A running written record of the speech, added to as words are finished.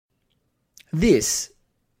This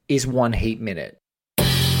is One Heat Minute.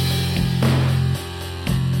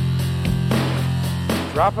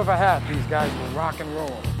 Drop of a hat, these guys will rock and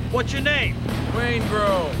roll. What's your name? Wayne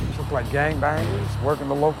Grove. Look like gangbangers, working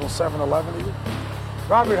the local 7-Eleven to you.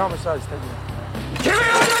 Robbery, homicides, take it. Give me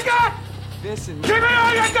all you got! Listen. Give me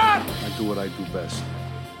all you got! I do what I do best.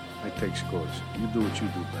 I take scores. You do what you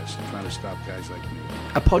do best. I'm trying to stop guys like you.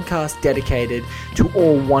 A podcast dedicated to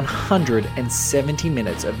all 170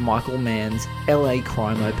 minutes of Michael Mann's LA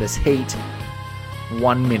crime opus Heat,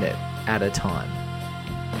 1 minute at a time.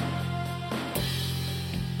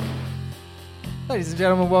 Ladies and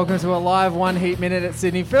gentlemen, welcome to a live One Heat Minute at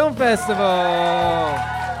Sydney Film Festival.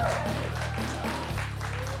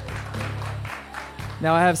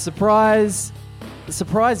 Now I have surprise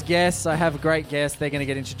guests. I have a great guest. They're going to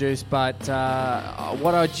get introduced, but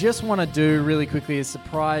what I just want to do really quickly is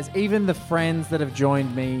surprise even the friends that have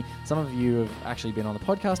joined me. Some of you have actually been on the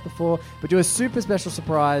podcast before, but do a super special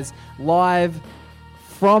surprise live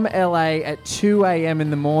from LA at 2 a.m. in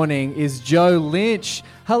the morning is Joe Lynch.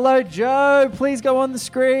 Hello, Joe. Please go on the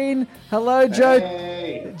screen. Hello, Joe.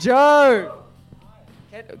 Hey. Joe.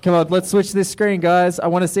 Come on, let's switch this screen, guys. I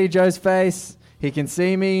want to see Joe's face. He can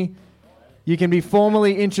see me. You can be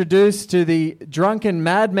formally introduced to the drunken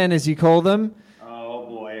madmen, as you call them. Oh,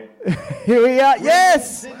 boy. Here we are.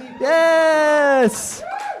 Yes! Yes!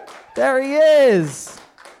 There he is.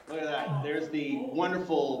 Look at that. There's the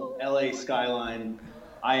wonderful LA skyline.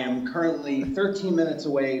 I am currently 13 minutes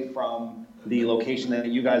away from the location that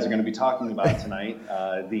you guys are going to be talking about tonight.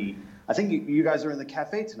 I think you guys are in the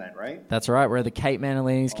cafe tonight, right? That's right. We're at the Kate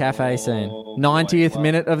Manalini's cafe scene. Boy. 90th Well,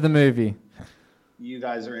 minute of the movie. You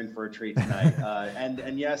guys are in for a treat tonight.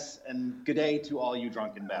 And yes, and good day to all you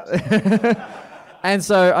drunken bastards. And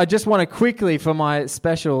so I just want to quickly, for my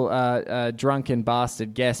special drunken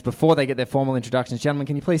bastard guests, before they get their formal introductions, gentlemen,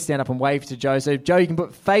 can you please stand up and wave to Joe? So, Joe, you can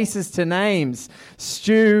put faces to names.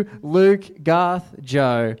 Stu, Luke, Garth,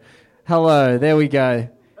 Joe. Hello, there we go.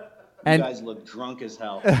 You guys look drunk as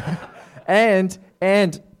hell. And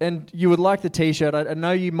you would like the T-shirt. I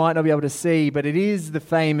know you might not be able to see, but it is the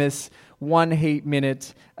famous One Heat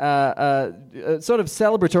Minute sort of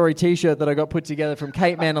celebratory T-shirt that I got put together from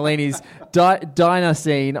Kate Manalini's diner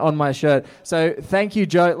scene on my shirt. So thank you,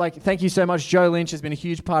 Joe. Thank you so much. Joe Lynch has been a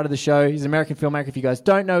huge part of the show. He's an American filmmaker. If you guys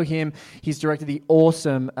don't know him, he's directed the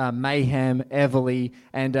awesome Mayhem, Everly,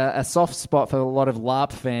 and a soft spot for a lot of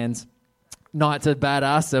LARP fans. Knights of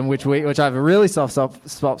Badassdom, which I have a really soft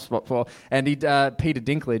spot for, and Peter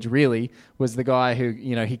Dinklage really was the guy who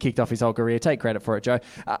he kicked off his whole career. Take credit for it, Joe.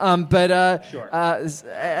 Sure.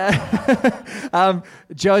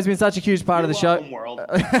 Joe's been such a huge part of the show. World.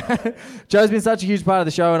 Joe's been such a huge part of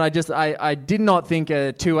the show, and I did not think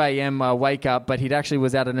a 2 a.m. Wake up, but he actually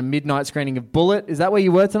was out at a midnight screening of Bullet. Is that where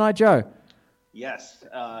you were tonight, Joe? Yes.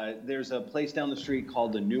 There's a place down the street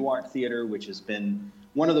called the New Art Theater, which has been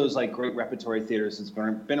one of those great repertory theaters that's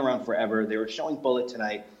been around forever. They were showing Bullet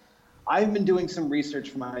tonight. I've been doing some research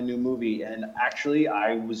for my new movie, and actually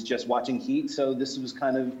I was just watching Heat, so this was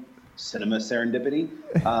kind of cinema serendipity.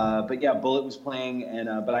 But yeah, Bullet was playing,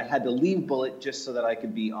 and but I had to leave Bullet just so that I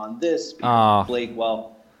could be on this. Because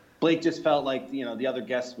Blake just felt like the other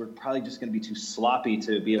guests were probably just going to be too sloppy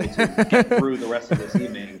to be able to get through the rest of this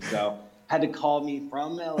evening. So had to call me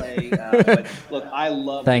from LA. But look, I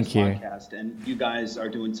love this podcast, and you guys are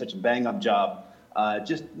doing such a bang-up job.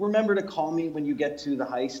 Just remember to call me when you get to the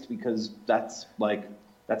heist, because that's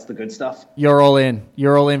the good stuff. You're all in.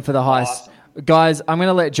 You're all in for the heist. Awesome. Guys, I'm going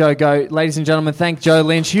to let Joe go. Ladies and gentlemen, thank Joe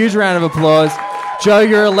Lynch. Huge round of applause. Joe,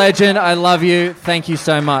 you're a legend. I love you. Thank you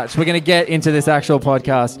so much. We're going to get into this actual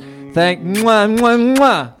podcast.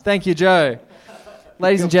 Thank you, Joe.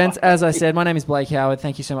 Ladies and gents, as I said, my name is Blake Howard.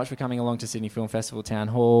 Thank you so much for coming along to Sydney Film Festival Town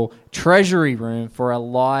Hall Treasury Room for a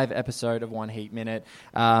live episode of One Heat Minute.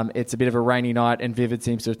 It's a bit of a rainy night, and Vivid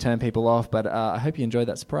seems to have turned people off, but I hope you enjoyed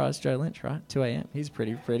that surprise. Joe Lynch, right? 2 a.m. He's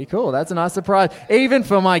pretty cool. That's a nice surprise, even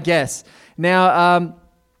for my guests. Now,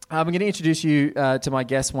 I'm going to introduce you to my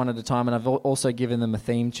guests one at a time, and I've also given them a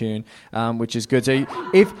theme tune, which is good. So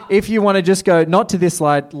if you want to just go, not to this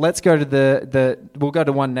slide, let's go to we'll go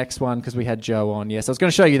to next one because we had Joe on. Yes, I was going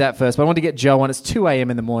to show you that first, but I want to get Joe on. It's 2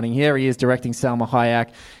 a.m. in the morning. Here he is directing Salma Hayek,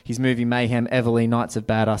 his movie Mayhem, Everly, Knights of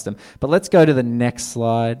Badassdom. But let's go to the next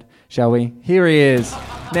slide, shall we? Here he is.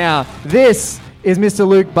 Now, this is Mr.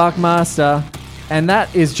 Luke Buckmaster. And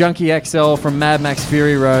that is Junkie XL from Mad Max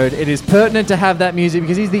Fury Road. It is pertinent to have that music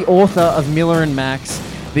because he's the author of Miller and Max,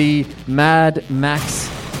 the Mad Max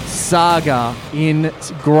saga in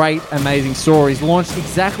great, amazing stories. Launched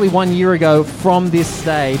exactly 1 year ago from this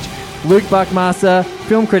stage. Luke Buckmaster,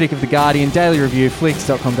 film critic of The Guardian, Daily Review,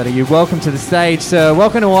 flicks.com.au. Welcome to the stage, sir.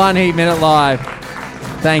 Welcome to One Heat Minute Live.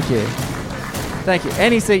 Thank you. Thank you.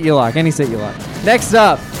 Any seat you like, any seat you like. Next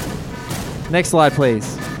up. Next slide,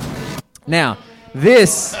 please. Now,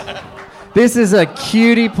 this is a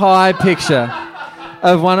cutie pie picture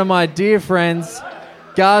of one of my dear friends,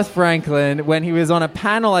 Garth Franklin, when he was on a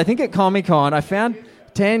panel, I think at Comic-Con, I found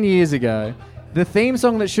 10 years ago. The theme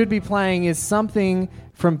song that should be playing is something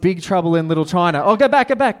from Big Trouble in Little China. Oh, go back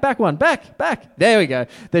one. Back. There we go.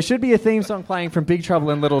 There should be a theme song playing from Big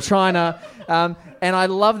Trouble in Little China. And I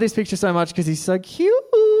love this picture so much because he's so cute.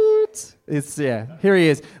 Here he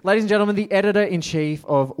is. Ladies and gentlemen, the editor-in-chief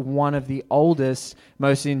of one of the oldest,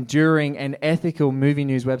 most enduring and ethical movie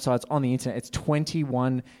news websites on the internet. It's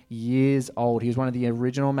 21 years old. He was one of the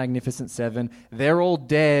original Magnificent Seven. They're all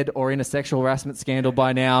dead or in a sexual harassment scandal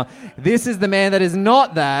by now. This is the man that is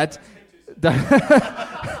not that.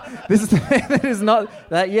 This is the man that is not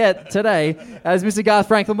that yet today, as Mr. Garth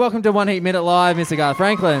Franklin. Welcome to One Heat Minute Live, Mr. Garth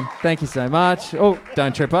Franklin. Thank you so much. Oh,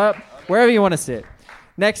 don't trip up. Wherever you want to sit.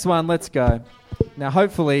 Next one, let's go. Now,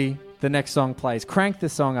 hopefully, the next song plays. Crank the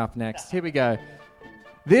song up next. Here we go.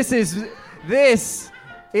 This is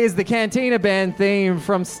the Cantina Band theme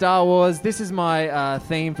from Star Wars. This is my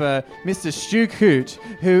theme for Mr. Stu Coote,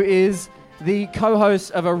 who is the co-host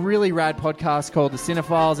of a really rad podcast called The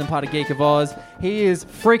Cinephiles and part of Geek of Oz. He is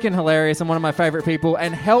freaking hilarious and one of my favorite people,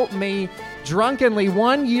 and helped me drunkenly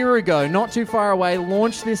 1 year ago, not too far away,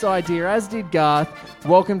 launch this idea, as did Garth.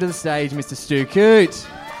 Welcome to the stage, Mr. Stu Coote.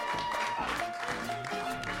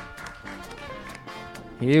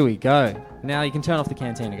 Here we go. Now you can turn off the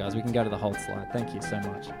cantina, guys. We can go to the whole slide. Thank you so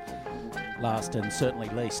much. Last and certainly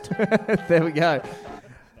least. There we go.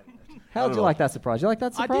 How did you like that surprise? You like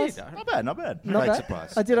that surprise? I did. Not bad. Not Great bad?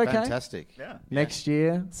 surprise. I did okay. Fantastic. Yeah. Next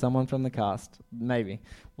year, someone from the cast. Maybe.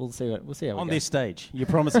 We'll see how we On go. this stage. You're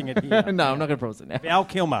promising it here. No, I'm not going to promise it now. Val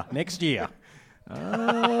Kilmer, next year.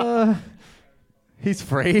 He's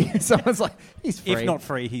free. Someone's like, he's free. If not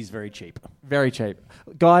free, he's very cheap. Very cheap.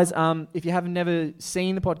 Guys, if you have never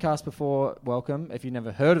seen the podcast before, welcome. If you've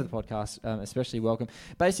never heard of the podcast, especially welcome.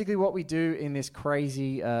 Basically, what we do in this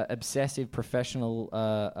crazy, obsessive,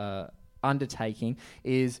 professional undertaking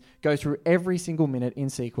is go through every single minute in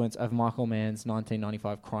sequence of Michael Mann's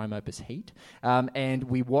 1995 crime opus Heat, and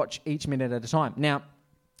we watch each minute at a time. Now,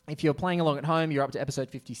 if you're playing along at home, you're up to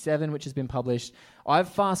episode 57, which has been published. I've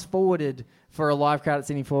fast-forwarded for a live crowd at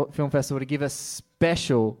Sydney Film Festival to give a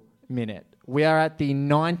special minute. We are at the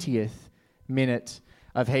 90th minute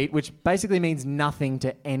of Heat, which basically means nothing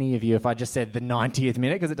to any of you if I just said the 90th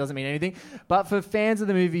minute, because it doesn't mean anything. But for fans of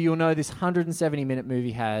the movie, you'll know this 170-minute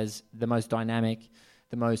movie has the most dynamic,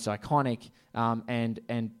 the most iconic,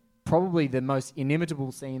 and probably the most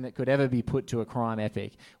inimitable scene that could ever be put to a crime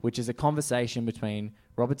epic, which is a conversation between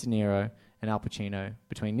Robert De Niro and Al Pacino,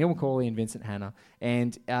 between Neil McCauley and Vincent Hanna.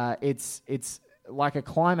 And it's like a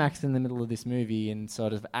climax in the middle of this movie and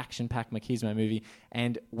sort of action-packed machismo movie.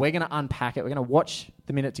 And we're going to unpack it. We're going to watch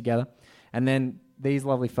the minute together. And then these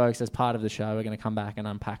lovely folks, as part of the show, are going to come back and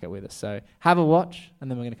unpack it with us. So have a watch,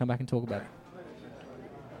 and then we're going to come back and talk about it.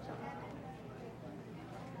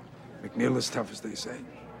 McNeil is tough, as they say.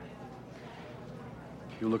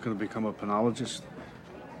 You looking to become a penologist?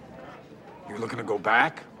 You looking to go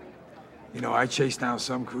back? You know, I chased down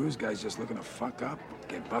some crews, guys just looking to fuck up,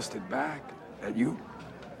 get busted back. That you?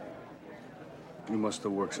 You must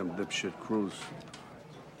have worked some dipshit crews.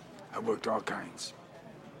 I worked all kinds.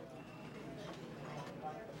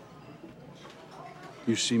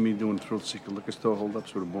 You see me doing thrill-seeker liquor store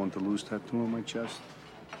holdups with a Born to Lose tattoo on my chest?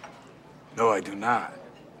 No, I do not.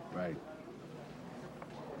 Right.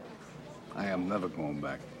 I am never going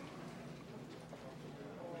back.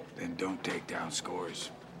 Then don't take down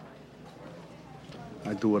scores.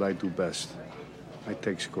 I do what I do best. I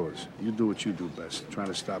take scores. You do what you do best, trying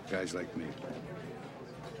to stop guys like me.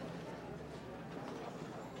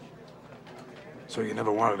 So you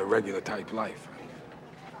never wanted a regular type life?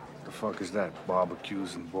 The fuck is that?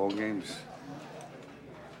 Barbecues and ball games?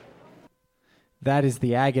 That is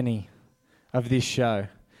the agony of this show.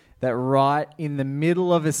 That right in the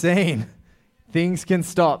middle of a scene, things can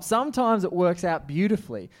stop. Sometimes it works out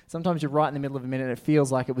beautifully. Sometimes you're right in the middle of a minute and it feels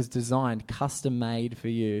like it was designed, custom made for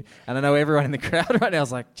you. And I know everyone in the crowd right now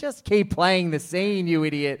is like, just keep playing the scene, you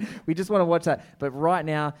idiot. We just want to watch that. But right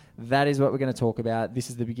now, that is what we're going to talk about. This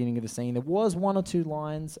is the beginning of the scene. There was one or two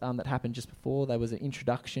lines that happened just before. There was an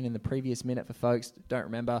introduction in the previous minute for folks that don't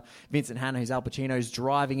remember. Vincent Hanna, who's Al Pacino, is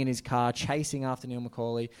driving in his car, chasing after Neil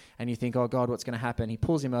McCauley. And you think, oh, God, what's going to happen? He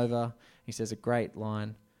pulls him over. He says a great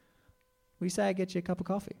line. We say I get you a cup of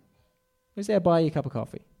coffee. Who's there? Buy you a cup of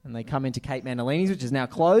coffee. And they come into Kate Mandolini's, which is now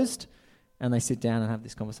closed, and they sit down and have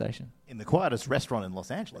this conversation. In the quietest restaurant in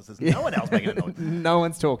Los Angeles, there's no one else making a noise. No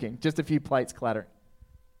one's talking. Just a few plates clattering.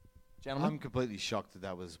 Gentlemen? I'm completely shocked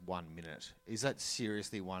that was 1 minute. Is that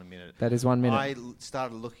seriously 1 minute? That is 1 minute. I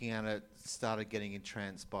started looking at it, started getting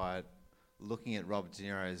entranced by it, looking at Robert De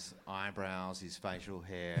Niro's eyebrows, his facial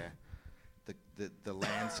hair, the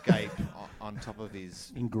landscape on top of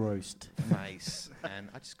his Engrossed. face, and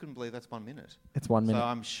I just couldn't believe that's 1 minute. It's 1 minute. So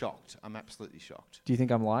I'm shocked. I'm absolutely shocked. Do you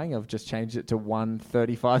think I'm lying? I've just changed it to 1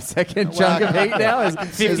 35-second chunk of heat now. Is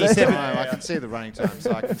 57. I can see the running time.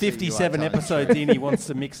 So I can see you are 57 telling episodes the truth. in, he wants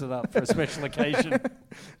to mix it up for a special occasion.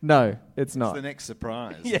 No, it's It's not. the next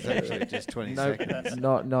surprise. It's actually just 20 No, seconds.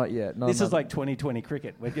 not yet. Not This is another- like 2020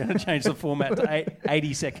 cricket. We're going to change the format to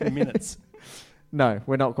 80-second minutes. No,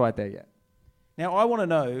 we're not quite there yet. Now, I want to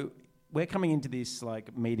know, we're coming into this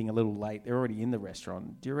like meeting a little late. They're already in the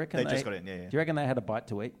restaurant. Do you reckon They just got in, yeah. Do you reckon they had a bite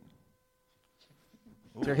to eat?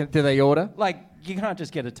 Do you reckon, do they order? Like, you can't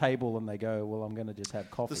just get a table and they go, well, I'm going to just have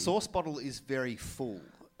coffee. The sauce bottle is very full.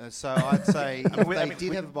 So I'd say if they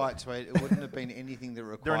did have a bite to eat, it wouldn't have been anything that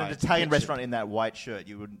required. They're in an Italian ketchup. restaurant in that white shirt.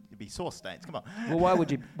 It'd be sauce stains. Come on. Well, why would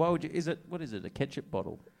you, what is it, a ketchup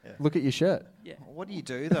bottle? Look at your shirt. Yeah. What do you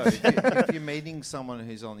do though if you're meeting someone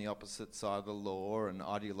who's on the opposite side of the law and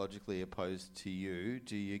ideologically opposed to you?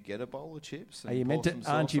 Do you get a bowl of chips? And Are you pour meant to, some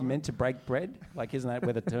aren't sauce you on it? meant to break bread? Like, isn't that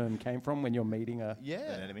where the term came from when you're meeting a... Yeah,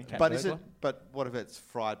 An enemy. but Cat burglar? But what if it's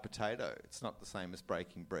fried potato? It's not the same as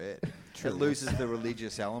breaking bread. It loses the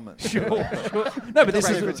religious element. Sure. No, but this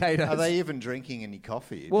Break is... potatoes. Are they even drinking any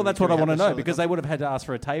coffee? Well, Do that's we what I have want to a know, sort of because com- they would have had to ask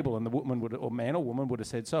for a table, and the woman would, or man or woman would have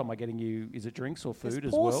said, so am I getting you, is it drinks or food There's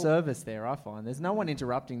as poor well? service there, I find. There's no one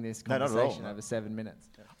interrupting this No, not at all, conversation no. over 7 minutes.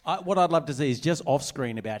 What I'd love to see is just off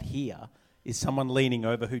screen about here is someone leaning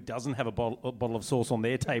over who doesn't have a bottle of sauce on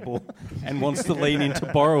their table and wants to lean in to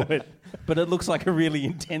borrow it, but it looks like a really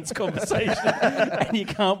intense conversation, and you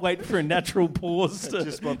can't wait for a natural pause to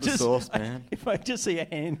Just want the sauce, man. If I just see a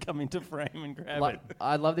hand come into frame and grab it.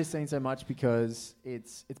 I love this scene so much because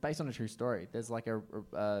it's based on a true story. There's like I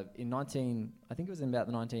think it was in about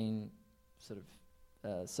the 19 sort of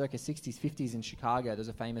circa 60s, 50s in Chicago. There's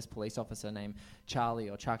a famous police officer named Charlie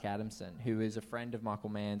or Chuck Adamson who is a friend of Michael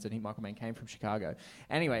Mann's, and Michael Mann came from Chicago.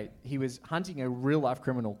 Anyway, he was hunting a real life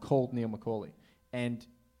criminal called Neil McCauley, and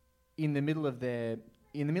in the middle of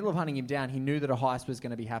hunting him down, he knew that a heist was going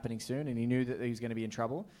to be happening soon, and he knew that he was going to be in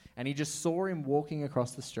trouble. And he just saw him walking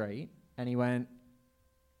across the street, and he went,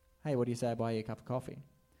 "Hey, what do you say I buy you a cup of coffee?"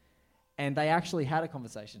 And they actually had a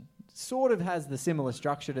conversation. Sort of has the similar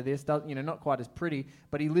structure to this, not quite as pretty,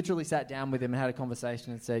 but he literally sat down with him and had a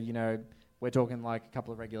conversation and said, we're talking like a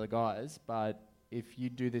couple of regular guys, but if you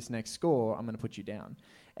do this next score, I'm going to put you down.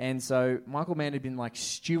 And so Michael Mann had been like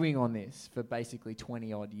stewing on this for basically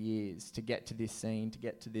 20 odd years to get to this scene, to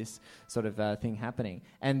get to this sort of thing happening.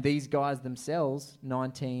 And these guys themselves,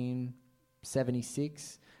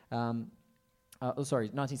 1976,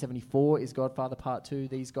 1974 is Godfather Part 2.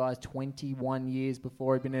 These guys, 21 years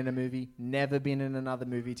before had been in a movie, never been in another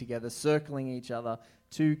movie together, circling each other.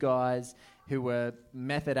 Two guys who were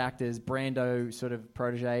method actors, Brando sort of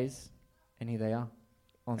proteges, and here they are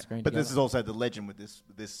on screen But together. this is also the legend with this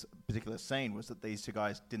particular scene was that these two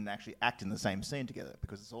guys didn't actually act in the same scene together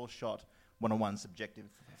because it's all shot one-on-one subjective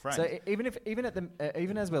frame. So even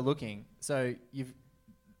as we're looking, so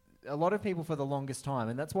a lot of people for the longest time,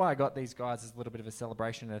 and that's why I got these guys as a little bit of a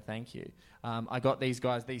celebration and a thank you. I got these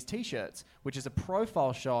guys these T-shirts, which is a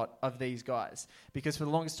profile shot of these guys, because for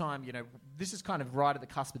the longest time, this is kind of right at the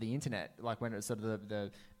cusp of the internet, like when it was sort of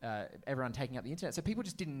the everyone taking up the internet. So people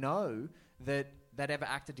just didn't know that they'd ever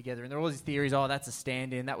acted together, and there are all these theories. Oh, that's a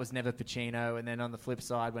stand-in. That was never Pacino. And then on the flip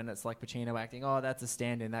side, when it's like Pacino acting, oh, that's a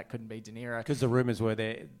stand-in. That couldn't be De Niro. Because the rumours were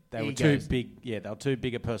they were too Egos. big. Yeah, they were too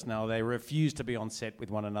big a personality. They refused to be on set with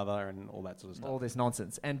one another and all that sort of stuff. All this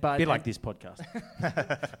nonsense. A bit like this podcast.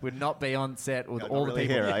 would not be on set with You're all not the really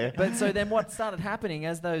people. here, are you? But so then what started happening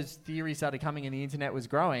as those theories started coming and the internet was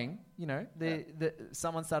growing,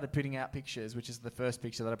 someone started putting out pictures, which is the first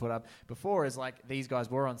picture that I put up before, is like these guys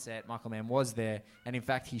were on set, Michael Mann was there, and in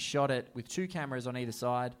fact he shot it with two cameras on either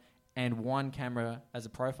side and one camera as a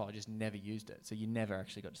profile, just never used it. So you never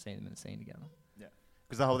actually got to see them in a scene together. Yeah,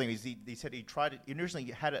 because the whole thing is he said he tried it. He originally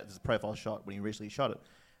had it as a profile shot when he originally shot it,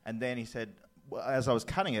 and then he said, well, as I was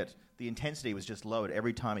cutting it, the intensity was just lowered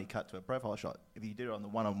every time he cut to a profile shot. If you did it on the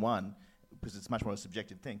one-on-one, because it's much more a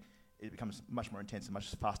subjective thing, it becomes much more intense and much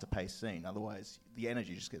faster paced scene. Otherwise, the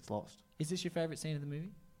energy just gets lost. Is this your favourite scene of the movie?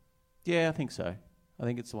 Yeah, I think so. I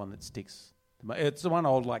think it's the one that sticks. It's the one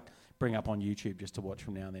I'll bring up on YouTube just to watch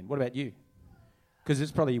from now and then. What about you? Because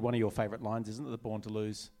it's probably one of your favourite lines, isn't it? The Born to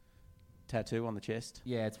Lose tattoo on the chest.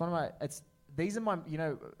 Yeah, it's one of my. These are my.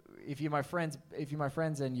 If you're my friends,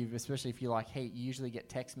 and especially if you like Heat, you usually get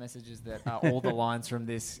text messages that are all the lines from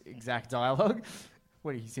this exact dialogue.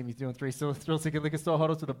 What do you see me doing? 3 thrill ticket liquor store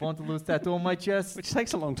holders with a Born to Lose tattoo on my chest, Which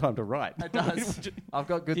takes a long time to write. It does. I've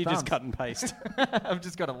got good. You thumbs. just cut and paste. I've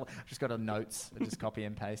just got a notes. I just copy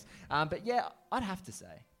and paste. But yeah, I'd have to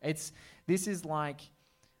say this is like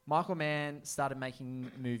Michael Mann started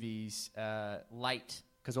making movies late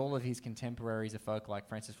because all of his contemporaries are folk like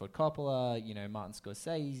Francis Ford Coppola, Martin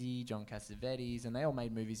Scorsese, John Cassavetes, and they all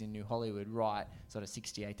made movies in New Hollywood, right? Sort of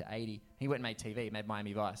 68 to 80. He went and made TV. He made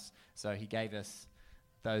Miami Vice. So he gave us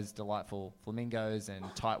those delightful flamingos and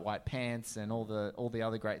tight white pants and all the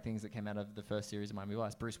other great things that came out of the first series of Miami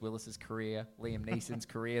Vice. Bruce Willis's career, Liam Neeson's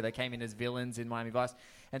career. They came in as villains in Miami Vice.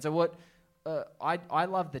 And so what I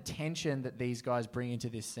love the tension that these guys bring into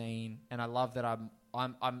this scene, and I love that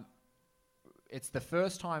I'm it's the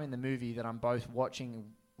first time in the movie that I'm both watching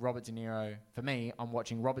Robert De Niro. For me, I'm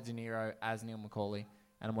watching Robert De Niro as Neil McCauley,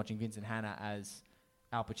 and I'm watching Vincent Hanna as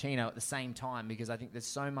Al Pacino at the same time, because I think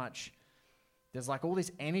there's like all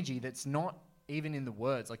this energy that's not even in the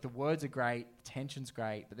words. Like the words are great, the tension's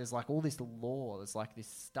great, but there's like all this lore. There's like this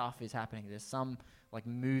stuff is happening. There's some like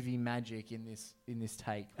movie magic in this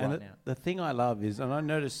take and right now. The thing I love is, and I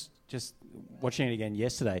noticed just watching it again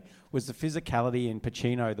yesterday, was the physicality in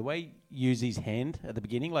Pacino, the way he used his hand at the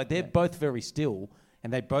beginning. Like they're both very still,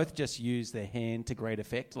 and they both just use their hand to great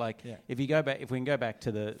effect. Like if we can go back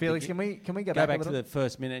to the Felix, can we go back back to the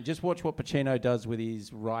first minute? Just watch what Pacino does with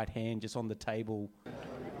his right hand just on the table.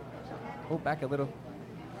 Oh, back a little.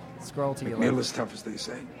 Scroll to your McNeil left. is tough, as they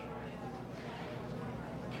say.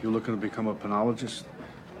 You looking to become a penologist?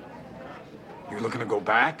 You're looking to go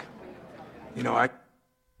back? I...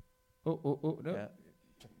 Oh, no. Yeah.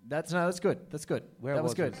 That's good. That's good. Where that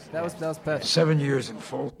was was good. this? That was perfect. 7 years in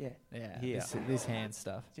full. Yeah. Here. This hand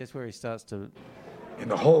stuff. Just where he starts to... In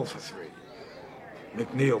the hole for 3.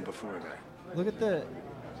 McNeil before that. Look at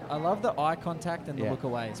I love the eye contact and the look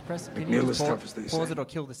away. Can you McNeil just is tough, as they pause say. it or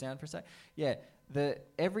kill the sound for a sec? Yeah.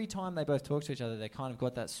 Every time they both talk to each other, they kind of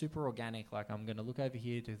got that super organic, like I'm going to look over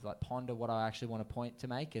here to like ponder what I actually want to point to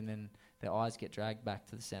make, and then their eyes get dragged back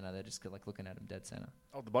to the center. They're just like looking at him dead center.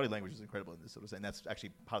 Oh, the body language is incredible in this sort of scene. That's actually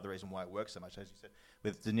part of the reason why it works so much, as you said.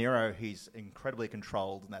 With De Niro, he's incredibly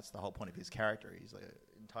controlled, and that's the whole point of his character. He's like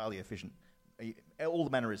entirely efficient. All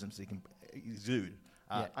the mannerisms he can exude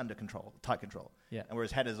under control, tight control. Yeah. And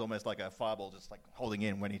whereas Hanna's almost like a fireball, just like holding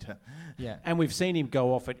in when he turns. Yeah. And we've seen him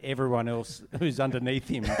go off at everyone else who's underneath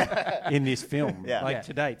him in this film,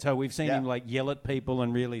 to date. So we've seen him like yell at people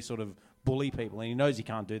and really sort of bully people, and he knows he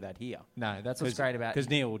can't do that here. No, that's what's great about... Because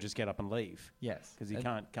Neil will just get up and leave. Yes. Because he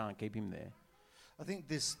can't keep him there. I think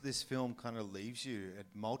this film kind of leaves you at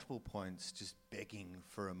multiple points just begging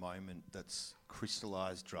for a moment that's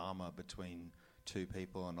crystallised drama between two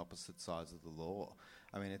people on opposite sides of the law.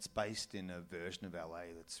 I mean, it's based in a version of LA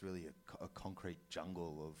that's really a concrete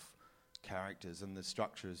jungle of characters, and the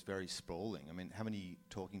structure is very sprawling. I mean, how many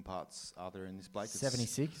talking parts are there in this, Blake?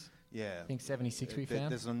 76? Yeah. I think 76 we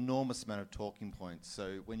found. There's an enormous amount of talking points.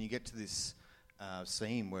 So when you get to this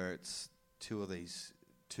scene where it's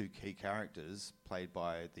two key characters played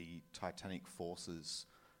by the titanic forces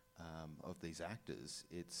of these actors,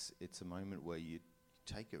 it's a moment where you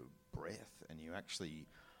take a breath and you actually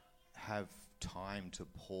have time to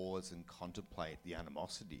pause and contemplate the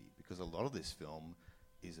animosity, because a lot of this film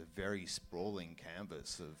is a very sprawling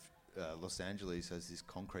canvas of Los Angeles as this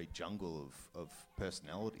concrete jungle of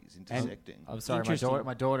personalities intersecting. I'm sorry,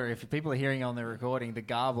 my daughter, if people are hearing on the recording, the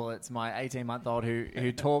garble, it's my 18-month-old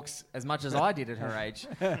who talks as much as I did at her age.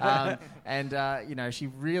 She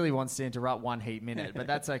really wants to interrupt one heat minute, but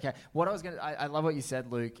that's okay. I love what you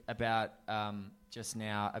said, Luke, about just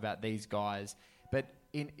now, about these guys. But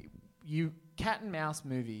cat and mouse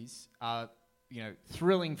movies are...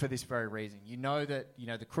 thrilling for this very reason. You know that,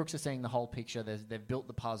 the crooks are seeing the whole picture. They've built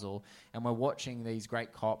the puzzle, and we're watching these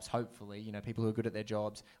great cops, hopefully, people who are good at their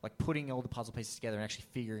jobs, like putting all the puzzle pieces together and actually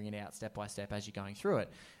figuring it out step by step as you're going through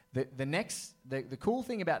it. The cool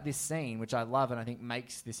thing about this scene, which I love and I think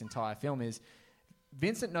makes this entire film, is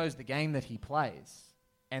Vincent knows the game that he plays.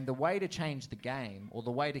 And the way to change the game, or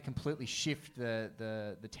the way to completely shift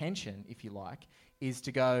the tension, if you like, is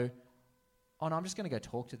to go, oh no, I'm just going to go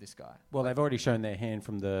talk to this guy. Well, they've already shown their hand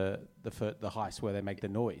from the heist where they make the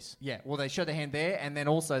noise. Yeah, well, they show their hand there, and then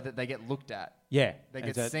also that they get looked at. Yeah, they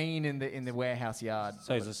get seen in the warehouse yard.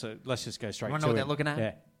 So let's just go straight to it. You want to know what they're looking at?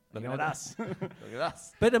 Yeah, looking at us. Look at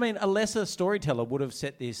us. But I mean, a lesser storyteller would have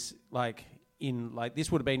set this this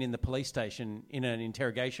would have been in the police station in an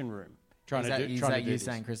interrogation room trying Is to that, do. is Trying that to do you this.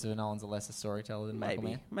 saying Christopher Nolan's a lesser storyteller than Michael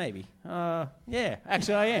Mann? Maybe. Yeah,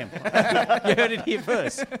 actually I am. You heard it here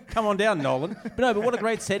first. Come on down, Nolan. But what a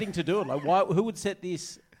great setting to do it. Like, who would set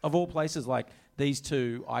this, of all places, like these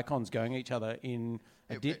two icons going at each other in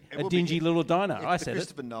a dingy little diner? I said The it.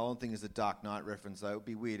 Christopher Nolan thing is a Dark Knight reference, though. It would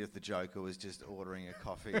be weird if the Joker was just ordering a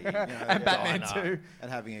coffee And Batman diner too.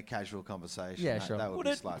 and having a casual conversation. Yeah, That- sure. That would Would be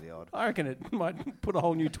it? slightly odd. I reckon it might put a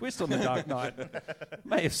whole new twist on the Dark Knight.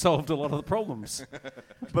 May have solved a lot of the problems.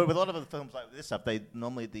 But with a lot of the films like this stuff,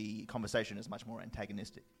 normally the conversation is much more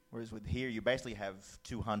antagonistic. Whereas with here, you basically have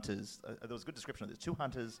two hunters. There was a good description of this. Two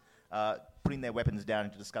hunters putting their weapons down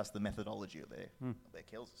to discuss the methodology of their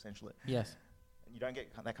kills, essentially. Yes. You don't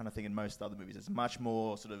get that kind of thing in most other movies. It's much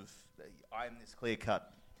more sort of, I'm this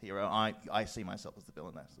clear-cut hero. I see myself as the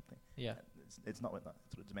villain. That sort of thing. Yeah. It's not sort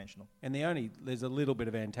of dimensional. And there's a little bit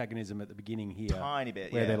of antagonism at the beginning here. Tiny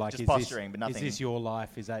bit, where yeah. they're like, Just is posturing, this, but nothing. Is this your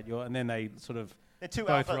life? Is that your... And then they sort of They're two both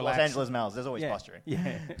alpha Los relax. Angeles males. There's always Yeah. posturing.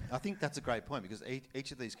 Yeah. I think that's a great point because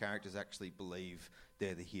each of these characters actually believe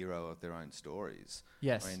they're the hero of their own stories.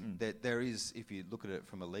 Yes. I mean, there is, if you look at it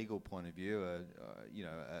from a legal point of view, a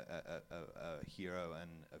hero and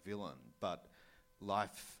a villain, but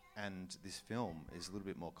life and this film is a little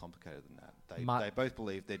bit more complicated than that. They both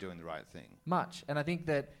believe they're doing the right thing. Much. And I think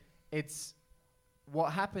that it's...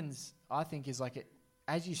 What happens, I think, is like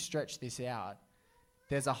as you stretch this out,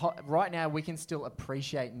 there's right now we can still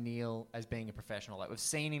appreciate Neil as being a professional. Like we've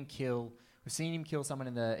seen him kill someone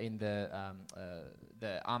in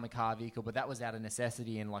the armored car vehicle, but that was out of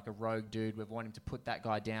necessity and like a rogue dude. We've wanted him to put that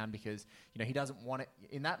guy down because he doesn't want it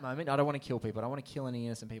in that moment. I don't want to kill people. I don't want to kill any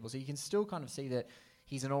innocent people. So you can still kind of see that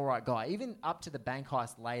he's an all right guy. Even up to the bank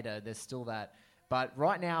heist later, there's still that. But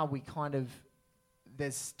right now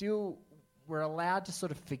we're allowed to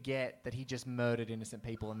sort of forget that he just murdered innocent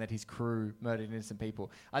people and that his crew murdered innocent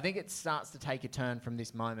people. I think it starts to take a turn from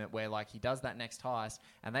this moment where like he does that next heist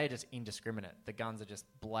and they're just indiscriminate. The guns are just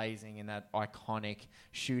blazing in that iconic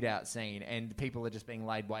shootout scene and people are just being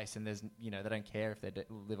laid waste and there's, they don't care if they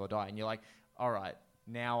live or die. And you're like, all right,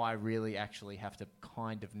 now I really actually have to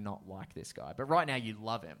kind of not like this guy. But right now you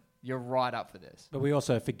love him. You're right up for this. But we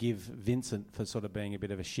also forgive Vincent for sort of being a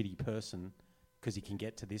bit of a shitty person because he can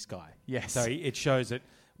get to this guy. Yes. So it shows that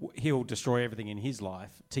he'll destroy everything in his life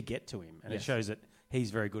to get to him. And Yes. it shows that he's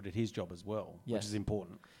very good at his job as well, Yes. which is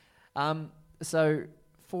important. So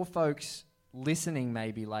for folks listening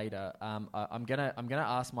maybe later, I'm gonna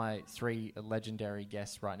ask my three legendary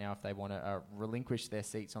guests right now if they want to relinquish their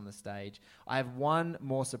seats on the stage. I have one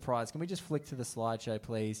more surprise. Can we just flick to the slideshow,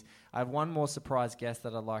 please? I have one more surprise guest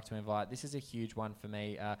that I'd like to invite. This is a huge one for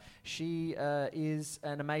me. She is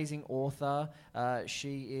an amazing author.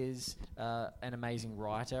 She is an amazing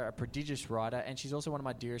writer, a prodigious writer, and she's also one of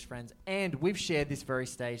my dearest friends. And we've shared this very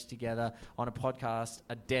stage together on a podcast,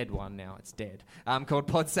 a dead one now, it's dead, called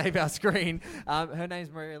Pod Save Our Screen. Her name's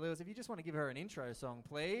Maria Lewis. If you just want to give her an intro song,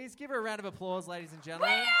 please. Give her a round of applause, ladies and gentlemen.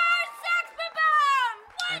 We are Sex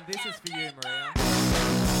Bomb! And this is for you, Maria.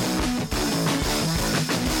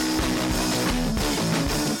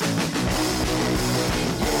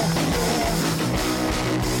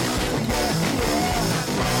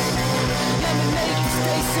 Lemonade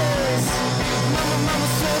stasis. Mama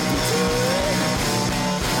serpentine.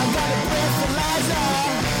 I got a breathalyzer.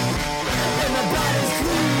 And my body's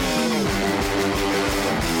clean.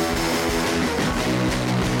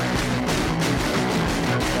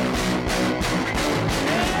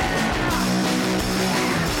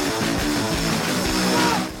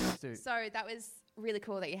 So that was really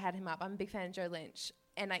cool that you had him up. I'm a big fan of Joe Lynch.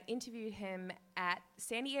 And I interviewed him at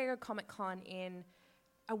San Diego Comic Con in,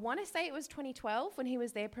 I want to say it was 2012 when he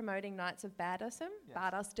was there promoting Knights of Badassdom.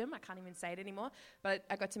 Badassdom, I can't even say it anymore. But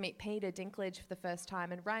I got to meet Peter Dinklage for the first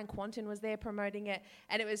time and Ryan Quanten was there promoting it.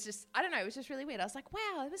 And it was just, I don't know, it was just really weird. I was like,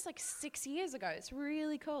 wow, it was like 6 years ago. It's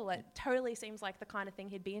really cool. It totally seems like the kind of thing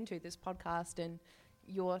he'd be into, this podcast and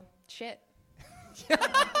your shit.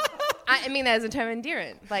 I mean, there's a term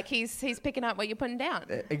endearing. Like, he's picking up what you're putting down.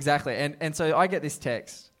 Exactly. And so I get this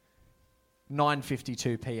text,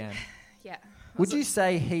 9:52 p.m. Yeah. Would you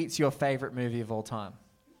say Heat's your favourite movie of all time?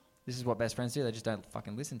 This is what best friends do. They just don't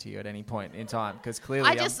fucking listen to you at any point in time because clearly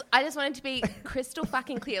I just wanted to be crystal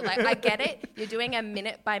fucking clear. Like, I get it. You're doing a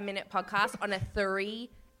minute-by-minute podcast on a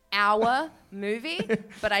 3-hour movie,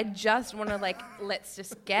 but I just want to, like, let's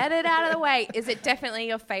just get it out of the way. Is it definitely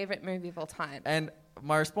your favourite movie of all time? And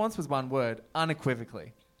my response was one word,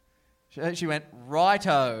 unequivocally. She went,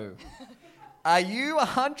 righto. Are you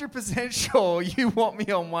 100% sure you want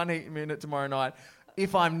me on 1 Heat Minute tomorrow night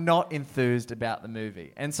if I'm not enthused about the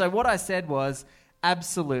movie? And so what I said was,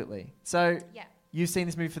 absolutely. So Yeah. you've seen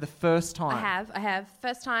this movie for the first time. I have.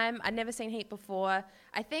 First time. I'd never seen Heat before.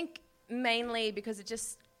 I think mainly because it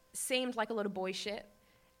just seemed like a lot of boy shit.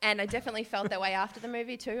 And I definitely felt that way after the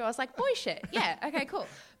movie too. I was like, boy shit. Yeah, okay, cool.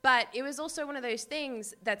 But it was also one of those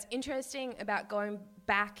things that's interesting about going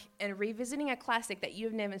back and revisiting a classic that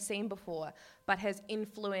you've never seen before, but has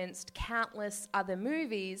influenced countless other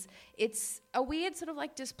movies. It's a weird sort of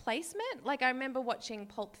like displacement. Like I remember watching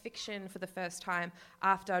Pulp Fiction for the first time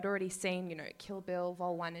after I'd already seen, Kill Bill,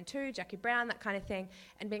 Vol 1 and 2, Jackie Brown, that kind of thing,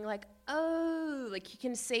 and being like, oh, like you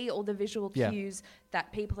can see all the visual cues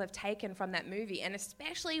that people have taken from that movie. And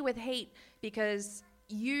especially with Heat, because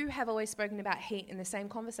you have always spoken about Heat in the same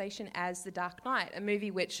conversation as The Dark Knight, a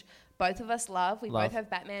movie which both of us love. We both have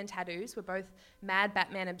Batman tattoos. We're both mad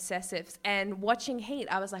Batman obsessives. And watching Heat,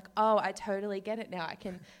 I was like, oh, I totally get it now. I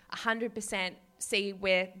can 100% see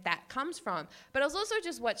where that comes from. But I was also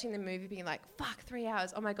just watching the movie being like, fuck, 3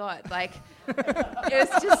 hours. Oh my God. Like, it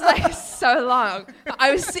was just like so long.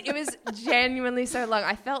 It was genuinely so long.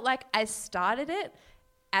 I felt like I started it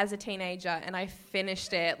as a teenager and I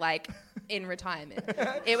finished it like in retirement.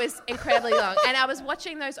 It was incredibly long. And I was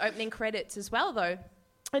watching those opening credits as well though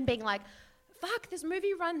and being like, fuck, this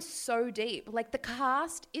movie runs so deep. Like the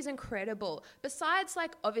cast is incredible. Besides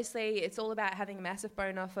like, obviously it's all about having a massive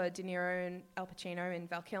boner for De Niro and Al Pacino and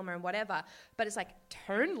Val Kilmer and whatever, but it's like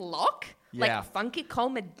Tone Loc, like Funky Cole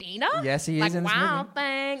Medina. Yes, he is like, in this wow, movie.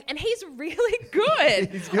 thing. And he's really good.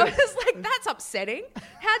 He's good. I was like, that's upsetting.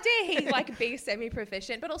 How dare he like be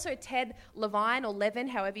semi-proficient? But also Ted Levine or Levin,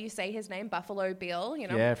 however you say his name, Buffalo Bill,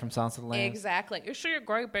 Yeah, from Silence of the Lambs. Exactly. Is she a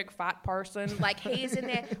great big fat person? Like he's in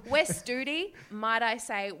there. Wes Studi, might I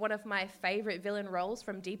say, one of my favourite villain roles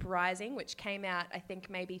from Deep Rising, which came out I think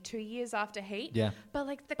maybe 2 years after Heat. Yeah. But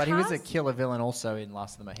like But he was a killer villain also in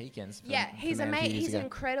Last of the Mohicans. He's amazing. He's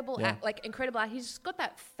incredible. Incredible. He's just got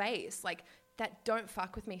that face, like that don't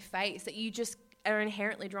fuck with me face that you just are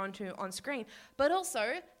inherently drawn to on screen. But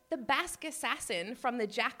also the Basque Assassin from The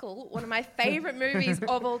Jackal, one of my favourite movies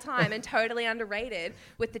of all time and totally underrated,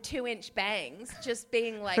 with the 2-inch bangs, just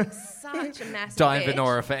being like such a massive Diane bitch.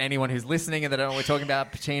 Venora, for anyone who's listening and they don't know what we're talking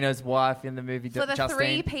about, Pacino's wife in the movie For the Justine.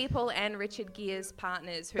 3 people and Richard Gere's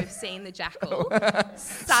partners who have seen The Jackal.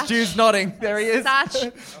 Stu's nodding. There he is.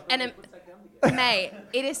 Mate,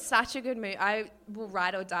 it is such a good movie. I will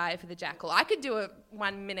ride or die for The Jackal. I could do a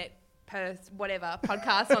 1 minute per whatever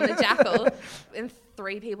podcast on The Jackal and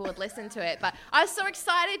 3 people would listen to it. But I was so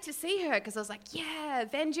excited to see her because I was like, yeah,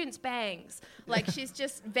 vengeance bangs. Like she's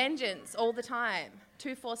just vengeance all the time.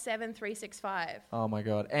 24/7, 365. Oh my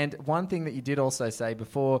God. And one thing that you did also say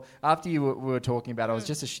before, after you were talking about it, I was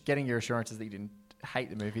just getting your assurances that you didn't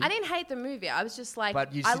hate the movie. I didn't hate the movie. I was just like,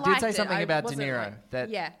 but you I did liked say it. something I about De wasn't Niro.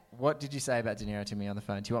 like, What did you say about De Niro to me on the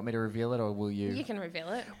phone? Do you want me to reveal it or will you? You can reveal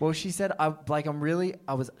it. Well, she said, I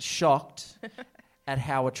was shocked at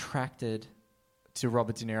how attracted to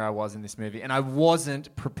Robert De Niro was in this movie, and I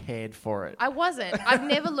wasn't prepared for it. I wasn't. I've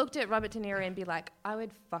never looked at Robert De Niro and be like, I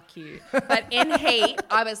would fuck you. But in Heat,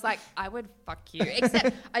 I was like, I would fuck you.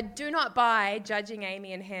 Except I do not buy judging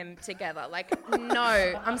Amy and him together. Like,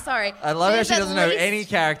 no, I'm sorry. I love how There's she at doesn't know least- any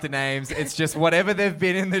character names. It's just whatever they've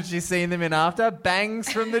been in that she's seen them in after.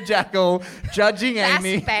 Bangs from The Jackal, judging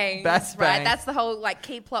Amy. Bangs, Bass right? Bangs. That's the whole like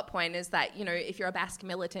key plot point is that, if you're a Basque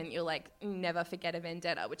militant, you'll like never forget a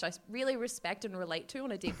vendetta, which I really respect and relate to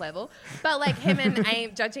on a deep level. But like him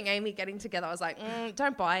and judging Amy getting together, I was like,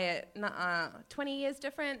 don't buy it. Nuh-uh. 20 years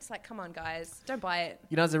difference? Like, come on, guys. Don't buy it.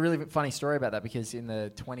 There's a really funny story about that because in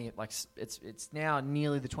the 20th, it's now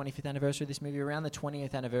nearly the 25th anniversary of this movie. Around the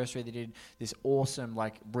 20th anniversary, they did this awesome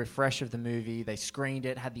refresh of the movie. They screened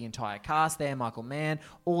it, had the entire cast there, Michael Mann,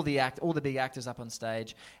 all the big actors up on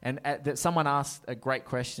stage. And someone asked a great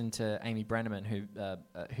question to Amy Brenneman,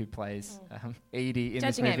 who plays Edie in Judging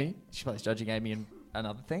this movie. Amy. She plays Judging Amy in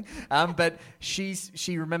another thing. But she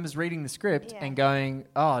remembers reading the script and going,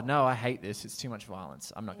 oh, no, I hate this. It's too much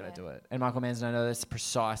violence. I'm not going to do it. And Michael Mann's no, that's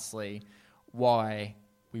precisely why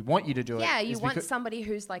we want you to do it. Yeah, you want somebody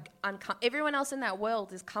who's like everyone else in that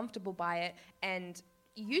world is comfortable by it and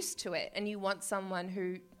used to it, and you want someone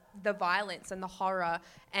who the violence and the horror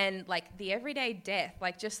and like the everyday death,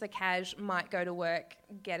 like just the cash might go to work,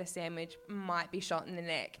 get a sandwich, might be shot in the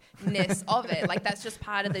neck-ness of it. Like that's just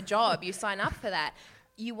part of the job. You sign up for that.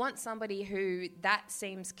 you want somebody who that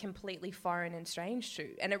seems completely foreign and strange to,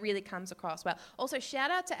 and it really comes across well. Also,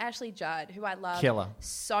 shout out to Ashley Judd, who I love Killer.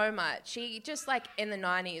 so much. She just like in the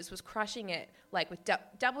 90s was crushing it, like with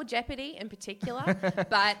Double Jeopardy in particular.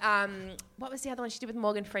 But what was the other one she did with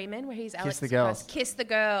Morgan Freeman, where he's Alex? the Girls. Kiss the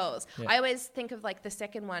Girls. Yeah. I always think of like the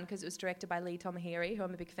second one because it was directed by Lee Tomahiri, who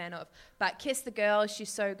I'm a big fan of. But Kiss the Girls,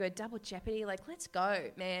 she's so good. Double Jeopardy, like let's go,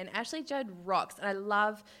 man. Ashley Judd rocks, and I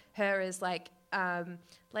love her as like.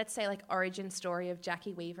 Let's say like origin story of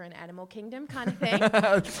Jackie Weaver in Animal Kingdom kind of thing.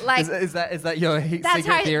 Like is that your that's secret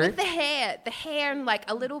how theory? with the hair and like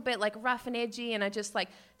a little bit like rough and edgy, and I just like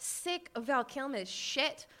sick of Val Kilmer's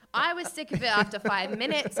shit. I was sick of it after 5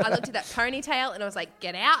 minutes. I looked at that ponytail and I was like,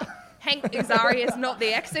 get out. Hank Azaria is not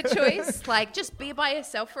the exit choice. Like just be by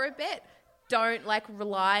yourself for a bit. Don't like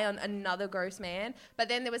rely on another gross man. But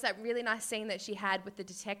then there was that really nice scene that she had with the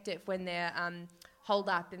detective when they're holed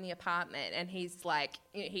up in the apartment, and he's like,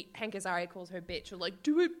 Hank Azaria calls her bitch, or like,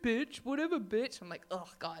 do it, bitch, whatever, bitch. I'm like, oh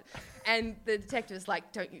god. And the detective's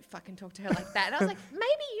like, don't you fucking talk to her like that. And I was like, maybe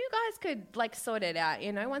you guys could like sort it out,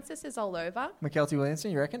 you know, once this is all over. McKelty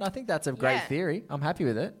Williamson, you reckon? I think that's a great theory. I'm happy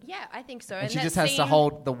with it. Yeah, I think so. And she that just has to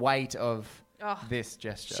hold the weight of this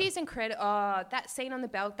gesture. She's incredible. Oh, that scene on the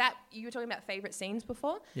balcony. That you were talking about favorite scenes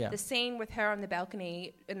before. Yeah. The scene with her on the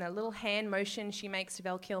balcony and the little hand motion she makes to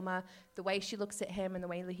Val Kilmer, the way she looks at him and the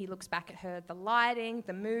way that he looks back at her, the lighting,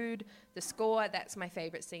 the mood, the score. That's my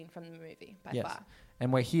favorite scene from the movie by far.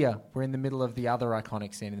 And we're here. We're in the middle of the other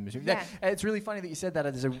iconic scene in the movie. Yeah. It's really funny that you said that.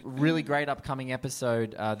 There's a really great upcoming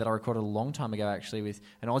episode that I recorded a long time ago, actually, with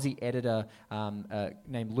an Aussie editor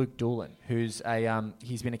named Luke Doolan, who's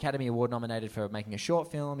he's been Academy Award nominated for making a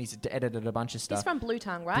short film. He's edited a bunch of stuff. He's from Blue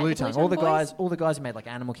Tongue, right? Blue Tongue. All the Boys? guys who made like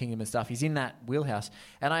Animal Kingdom and stuff. He's in that wheelhouse.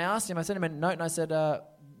 And I asked him. I sent him a note and I said,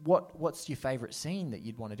 "What's your favorite scene that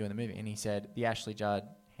you'd want to do in the movie?" And he said, "The Ashley Judd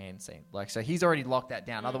hand scene." Like, so he's already locked that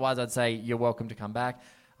down. Otherwise, I'd say you're welcome to come back.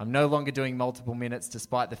 I'm no longer doing multiple minutes,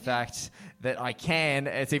 despite the fact that I can.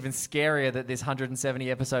 It's even scarier that this 170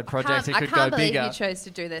 episode project it could go bigger. I can't believe you chose to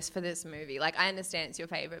do this for this movie. Like, I understand it's your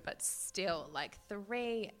favorite, but still, like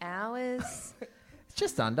 3 hours. It's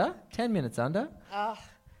just under 10 minutes under. Oh,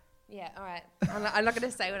 yeah. All right. I'm not going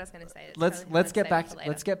to say what I was going to say. Let's get back.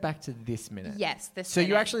 Let's get back to this minute. Yes, this. So minute.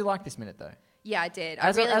 you actually like this minute, though? Yeah, I did.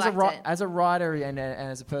 I really liked it. As a writer and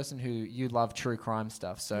as a person who you love true crime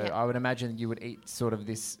stuff, so I would imagine you would eat sort of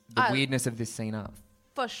the weirdness of this scene up.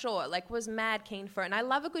 For sure. Like, was mad keen for it. And I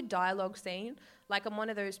love a good dialogue scene. Like, I'm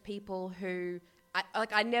one of those people who...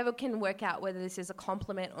 I never can work out whether this is a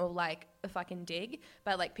compliment or like a fucking dig.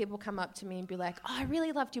 But like people come up to me and be like, "Oh, I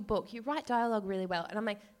really loved your book. You write dialogue really well." And I'm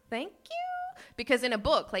like, "Thank you." Because in a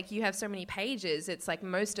book, like you have so many pages, it's like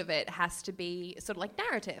most of it has to be sort of like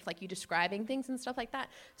narrative, like you describing things and stuff like that.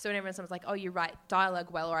 So whenever someone's like, "Oh, you write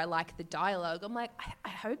dialogue well," or "I like the dialogue," I'm like, I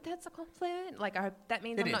hope that's a compliment. Like I hope that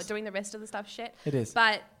means I'm not doing the rest of the stuff shit. It is.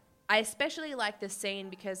 But I especially like this scene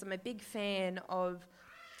because I'm a big fan of...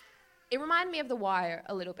 It reminded me of The Wire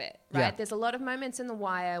a little bit, right? Yeah. There's a lot of moments in The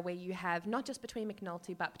Wire where you have, not just between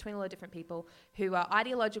McNulty, but between a lot of different people who are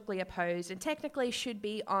ideologically opposed and technically should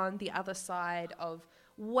be on the other side of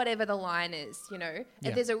whatever the line is, you know? Yeah.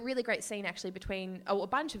 And there's a really great scene actually between, a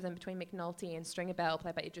bunch of them, between McNulty and Stringer Bell,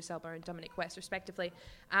 played by Idris Elba and Dominic West, respectively,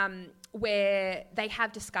 where they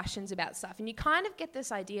have discussions about stuff. And you kind of get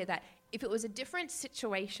this idea that if it was a different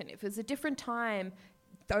situation, if it was a different time,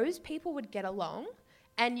 those people would get along.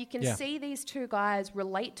 And you can see these two guys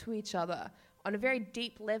relate to each other on a very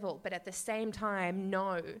deep level, but at the same time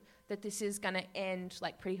know that this is going to end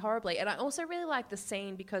like pretty horribly. And I also really like the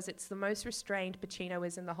scene because it's the most restrained Pacino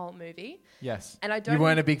is in the whole movie. Yes. And I don't. You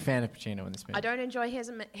weren't a big fan of Pacino in this movie. I don't enjoy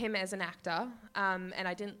him as an actor, and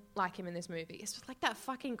I didn't like him in this movie. It's just like that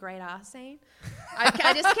fucking great ass scene.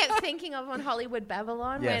 I just kept thinking of on Hollywood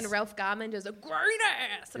Babylon when Ralph Garman does a great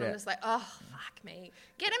ass, and I'm just like, oh fuck me,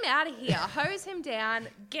 get him out of here, hose him down,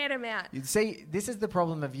 get him out. You see, this is the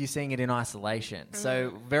problem of you seeing it in isolation.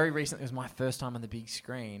 So very recently, it was my first time on the big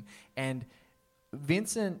screen, and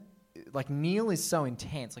Vincent, like Neil is so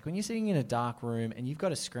intense. Like when you're sitting in a dark room and you've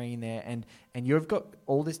got a screen there and you've got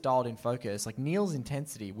all this dialed in focus, like Neil's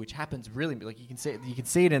intensity, which happens really, like you can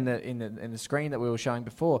see it in the screen that we were showing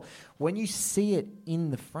before. When you see it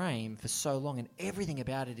in the frame for so long and everything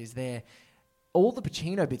about it is there, all the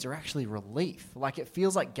Pacino bits are actually relief. Like it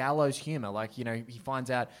feels like gallows humor. Like, you know, he finds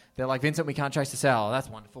out they're like, "Vincent, we can't trace the cell." Oh, that's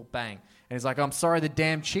wonderful. Bang. And he's like, "I'm sorry, the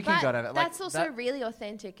damn chicken got over it." That's also really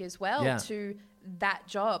authentic as well Yeah. to that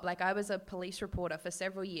job. Like I was a police reporter for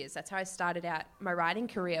several years. That's how I started out my writing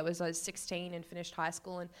career. I was 16 and finished high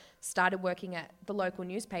school and started working at the local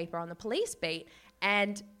newspaper on the police beat.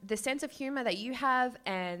 And the sense of humor that you have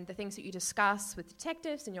and the things that you discuss with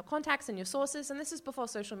detectives and your contacts and your sources, and this is before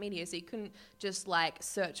social media, so you couldn't just like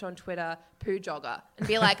search on Twitter poo jogger and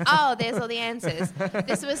be like, oh, there's all the answers.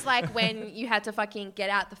 This was like when you had to fucking get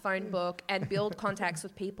out the phone book and build contacts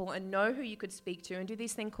with people and know who you could speak to and do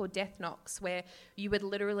this thing called death knocks, where you would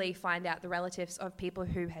literally find out the relatives of people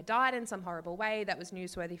who had died in some horrible way that was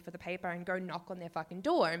newsworthy for the paper and go knock on their fucking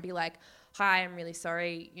door and be like, hi, I'm really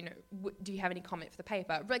sorry, you know, do you have any comment for the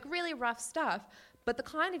paper? Like really rough stuff, but the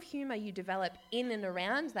kind of humor you develop in and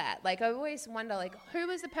around that, like I always wonder, like, who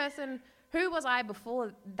was I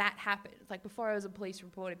before that happened? Like before I was a police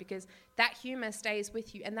reporter, because that humor stays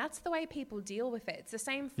with you, and that's the way people deal with it. It's the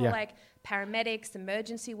same for like paramedics,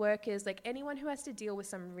 emergency workers, like anyone who has to deal with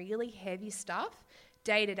some really heavy stuff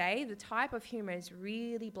day to day. The type of humor is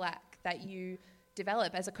really black that you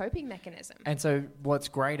develop as a coping mechanism. And so what's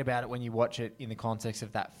great about it when you watch it in the context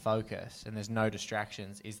of that focus and there's no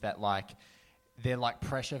distractions is that like they're like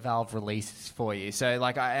pressure valve releases for you. So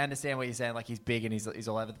like I understand what you're saying, like he's big and he's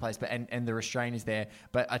all over the place, but and the restraint is there.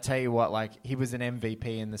 But I tell you what, like he was an MVP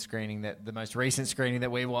in the screening, that the most recent screening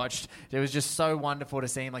that we watched. It was just so wonderful to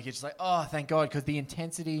see him. Like you're just like, oh, thank God, because the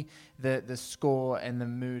intensity, the score and the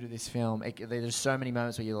mood of this film, there's so many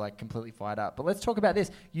moments where you're like completely fired up. But let's talk about this.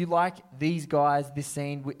 You like these guys, this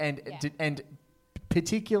scene, and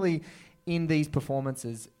particularly in these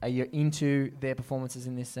performances. Are you into their performances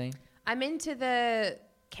in this scene? I'm into the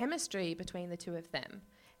chemistry between the two of them,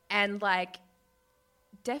 and like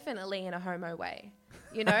definitely in a homo way,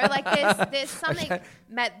 you know, like there's something,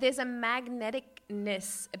 there's a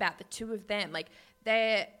magneticness about the two of them. Like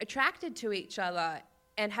they're attracted to each other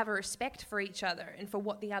and have a respect for each other and for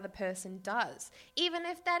what the other person does, even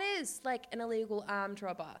if that is like an illegal armed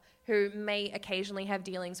robber who may occasionally have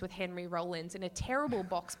dealings with Henry Rollins in a terrible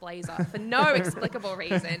box blazer for no explicable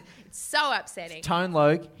reason. It's so upsetting. Tone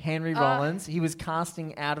Loc, Henry Rollins. He was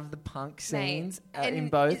casting out of the punk scenes in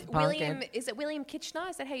both punk and... Is it William Kitchener?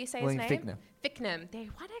 Is that how you say William his name? Fichtner.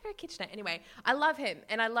 Why did I go Kitchener? Anyway, I love him,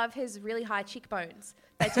 and I love his really high cheekbones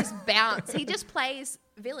that just bounce. He just plays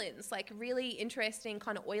villains, like really interesting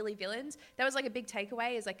kind of oily villains. That was like a big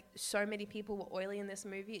takeaway, is like so many people were oily in this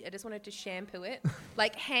movie. I just wanted to shampoo it.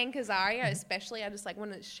 Like Hank Azaria especially, I just like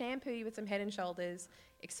wanted to shampoo you with some Head and Shoulders,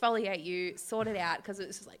 exfoliate you, sort it out, because it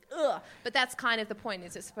was just like, ugh. But that's kind of the point,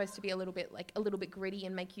 is it's supposed to be a little bit gritty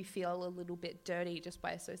and make you feel a little bit dirty just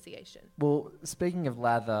by association. Well, speaking of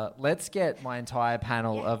lather, let's get my entire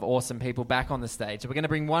panel of awesome people back on the stage. So we're going to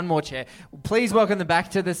bring one more chair. Please welcome them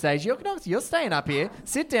back to the stage. You're staying up here.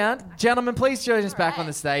 Sit down. Gentlemen, please join us back on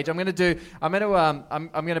the stage. I'm going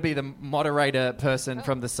to be the moderator person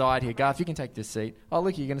from the side here. Garth, you can take this seat. Oh,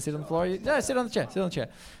 look, you're going to sit on the floor? No, sit on the chair. Sit on the chair.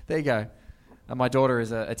 There you go. My daughter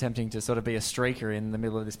is attempting to sort of be a streaker in the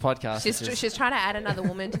middle of this podcast. She's trying to add another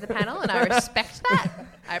woman to the panel, and I respect that.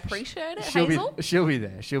 I appreciate it. Hazel? She'll be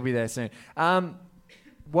there. She'll be there soon.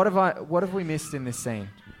 What have we missed in this scene?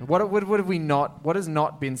 What have we not? What has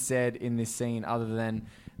not been said in this scene other than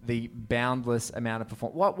the boundless amount of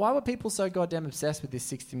performance? Why were people so goddamn obsessed with this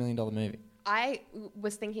 $60 million movie? I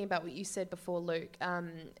was thinking about what you said before, Luke.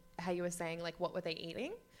 How you were saying, like, what were they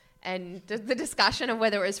eating? And the discussion of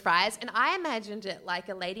whether it was fries. And I imagined it like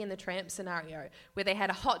a Lady and the Tramp scenario where they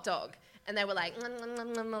had a hot dog and they were like,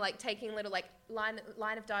 like taking little like line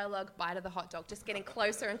of dialogue, bite of the hot dog, just getting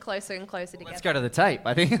closer and closer and closer together. Let's go to the tape.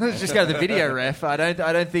 I think let's just go to the video ref. I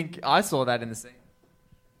don't think I saw that in the scene.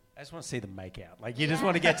 I just want to see them make out. Like, you just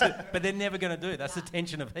want to get to... But they're never going to do it. That's the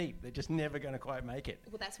tension of Heat. They're just never going to quite make it.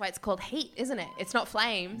 Well, that's why it's called Heat, isn't it? It's not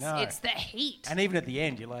flames. No. It's the heat. And even at the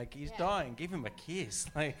end, you're like, he's dying. Give him a kiss.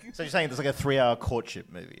 Like, so you're saying there's like a 3-hour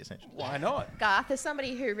courtship movie, essentially? Why not? Garth, as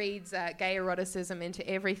somebody who reads gay eroticism into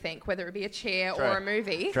everything, whether it be a chair or a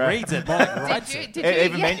movie... Reads it. Writes it.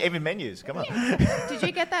 Even menus. Come on. Did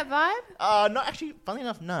you get that vibe? No, actually, funnily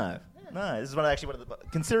enough, no. No, this is one of the...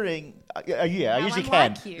 Considering... I usually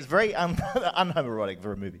can. Like you. It's very unhomoerotic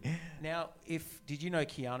for a movie. Now, did you know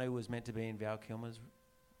Keanu was meant to be in Val Kilmer's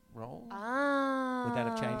role? Would that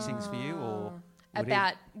have changed things for you, or...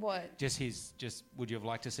 About what? Would you have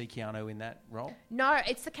liked to see Keanu in that role? No,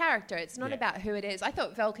 it's the character. It's not about who it is. I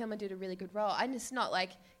thought Val Kilmer did a really good role. I'm just not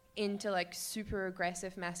like into like super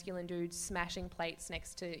aggressive masculine dudes smashing plates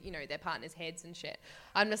next to, you know, their partner's heads and shit.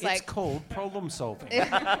 I'm just it's called problem solving.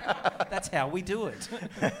 That's how we do it.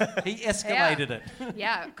 He escalated it.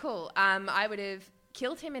 Yeah, cool. I would have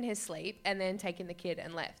killed him in his sleep and then taken the kid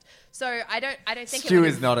and left. So I don't think Stu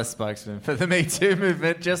is not a spokesman for the Me Too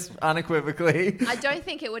movement, just unequivocally. I don't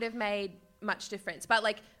think it would have made much difference. But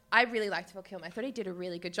like, I really liked Val Kilmer. I thought he did a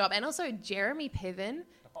really good job. And also Jeremy Piven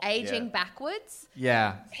aging backwards.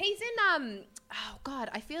 Yeah. He's in oh God,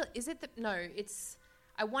 I feel, is it the, no, it's,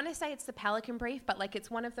 I want to say it's the Pelican Brief, but like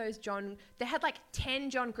it's one of those they had like 10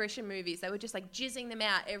 John Grisham movies. They were just like jizzing them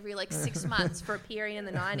out every like 6 months for a period in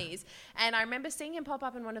the 90s. And I remember seeing him pop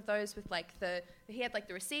up in one of those with like he had like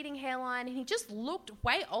the receding hairline and he just looked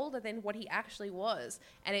way older than what he actually was.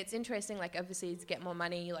 And it's interesting, like obviously to get more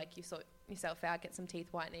money, like you sort yourself out, get some teeth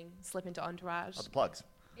whitening, slip into Entourage. Oh, the plugs.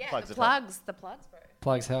 Yeah, plugs the plugs, bro.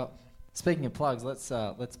 Plugs help. Speaking of plugs, let's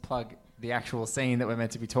plug the actual scene that we're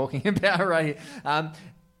meant to be talking about right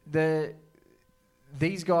here.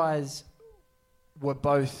 These guys were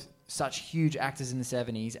both such huge actors in the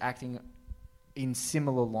 70s, acting in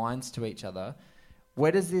similar lines to each other.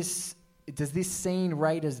 Where does this scene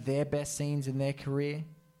rate as their best scenes in their career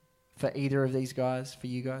for either of these guys, for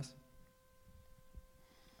you guys?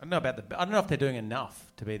 I don't know if they're doing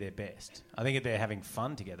enough to be their best. I think they're having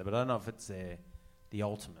fun together, but I don't know if it's the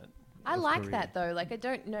ultimate. I like that though. Like I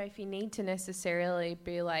don't know if you need to necessarily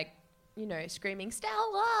be like, you know, screaming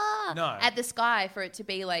Stella at the sky for it to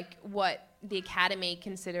be like what the Academy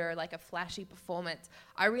consider like a flashy performance.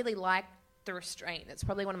 I really like the restraint. That's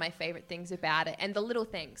probably one of my favorite things about it. And the little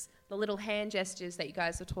things, the little hand gestures that you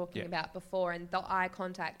guys were talking about before, and the eye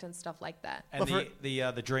contact and stuff like that. And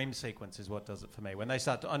the dream sequence is what does it for me. When they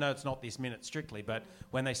start I know it's not this minute strictly, but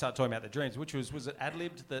when they start talking about the dreams, which was it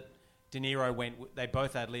ad-libbed that De Niro they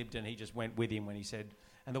both ad-libbed and he just went with him when he said,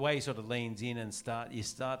 and the way he sort of leans in and you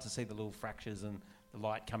start to see the little fractures and the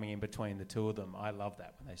light coming in between the two of them. I love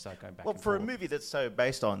that when they start going back and forth. Well, for a movie that's so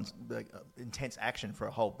based on intense action for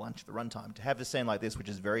a whole bunch of the runtime, to have a scene like this, which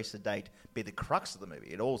is very sedate, be the crux of the movie,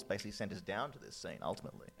 it all basically centers down to this scene,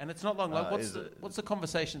 ultimately. And it's not long. Like, what's the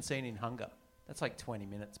conversation scene in Hunger? That's like 20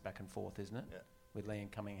 minutes back and forth, isn't it? Yeah. With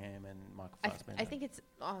Liam Cunningham and Michael Fassbender. I think it's...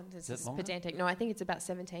 Oh, this is longer? pedantic. No, I think it's about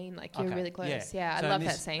 17. Like, you're really close. Yeah, so I love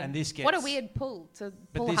that scene. And this what a weird pull to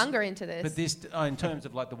pull Hunger into this. But this, in terms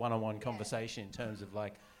of like the one-on-one conversation, in terms of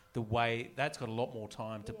like the way... That's got a lot more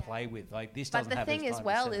time to play with. Like, this doesn't have as time to set it up.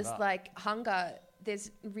 But the thing as well is, like, Hunger,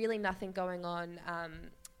 there's really nothing going on...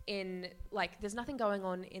 there's nothing going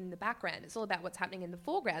on in the background. It's all about what's happening in the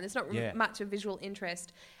foreground. There's not much of visual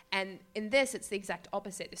interest. And in this, it's the exact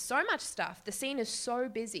opposite. There's so much stuff. The scene is so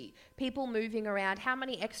busy. People moving around. How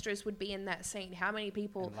many extras would be in that scene? How many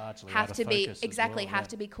people have to be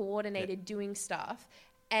to be coordinated doing stuff?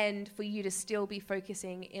 And for you to still be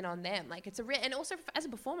focusing in on them. Like it's and also as a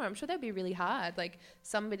performer, I'm sure that'd be really hard. Like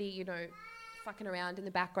somebody, you know, fucking around in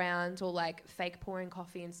the background or like fake pouring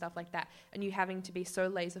coffee and stuff like that, and you having to be so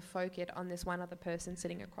laser focused on this one other person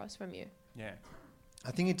sitting across from you. Yeah. I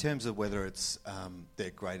think in terms of whether it's their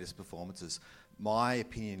greatest performances, my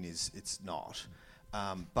opinion is it's not.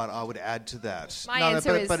 But I would add to that. My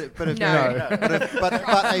answer is but a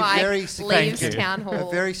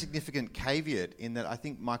very significant caveat in that I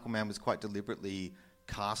think Michael Mann was quite deliberately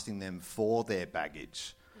casting them for their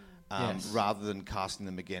baggage. Rather than casting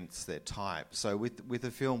them against their type. So with a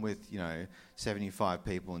film with 75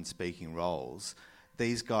 people in speaking roles,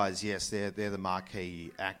 these guys, yes, they're the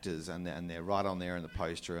marquee actors and they're right on there in the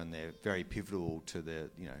poster and they're very pivotal to the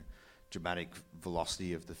dramatic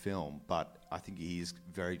velocity of the film. But I think he is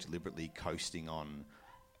very deliberately coasting on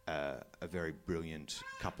a very brilliant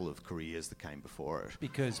couple of careers that came before it.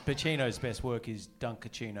 Because Pacino's best work is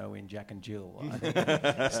Dunkachino in Jack and Jill. I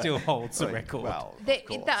think still holds the record. Well, the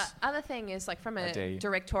other thing is, like, from a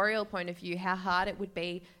directorial point of view, how hard it would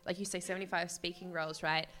be, like you say, 75 speaking roles,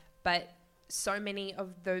 right? But so many of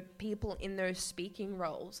the people in those speaking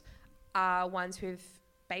roles are ones who've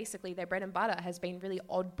basically their bread and butter has been really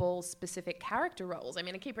oddball specific character roles. I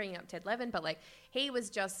mean, I keep bringing up Ted Levin, but like he was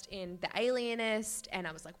just in The Alienist and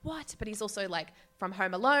I was like, what? But he's also like from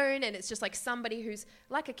Home Alone, and it's just like somebody who's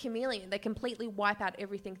like a chameleon. They completely wipe out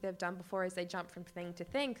everything they've done before as they jump from thing to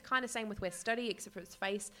thing. Kind of same with West Study, except for his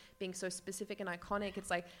face being so specific and iconic. It's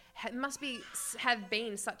like it must have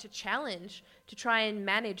been such a challenge to try and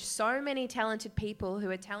manage so many talented people who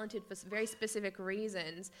are talented for very specific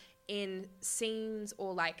reasons in scenes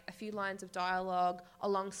or like a few lines of dialogue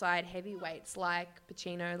alongside heavyweights like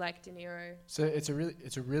Pacino, like De Niro. So it's a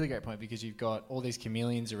really great point because you've got all these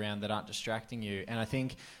chameleons around that aren't distracting you, and I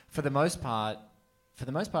think for the most part,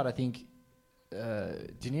 I think De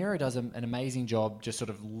Niro does an amazing job just sort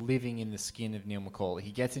of living in the skin of Neil McCauley.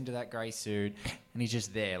 He gets into that grey suit and he's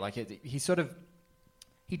just there. Like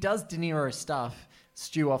he does De Niro stuff.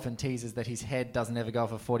 Stu often teases that his head doesn't ever go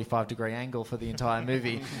off a 45-degree angle for the entire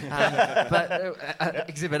movie. But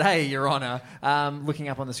Exhibit A, Your Honour, looking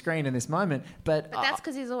up on the screen in this moment. But that's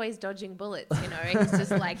because he's always dodging bullets, you know. He's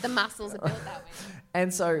just like, the muscles are built that way.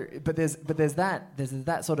 And so, but there's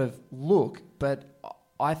that sort of look. But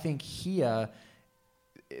I think here,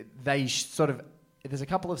 there's a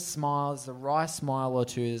couple of smiles, a wry smile or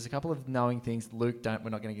two. There's a couple of knowing things. Luke,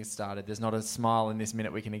 we're not going to get started. There's not a smile in this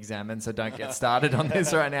minute we can examine, so don't get started on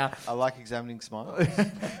this right now. I like examining smiles.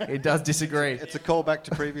 It does disagree. It's a callback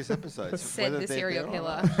to previous episodes. Said the serial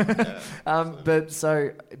killer.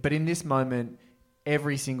 But in this moment,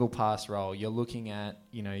 every single pass roll, you're looking at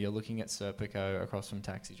Serpico across from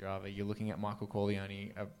Taxi Driver. You're looking at Michael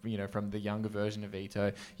Corleone, from the younger version of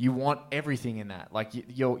Ito. You want everything in that. Like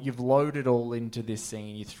you've loaded all into this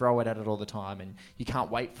scene. You throw it at it all the time, and you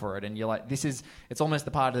can't wait for it. And you're like, it's almost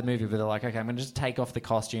the part of the movie where they're like, okay, I'm going to just take off the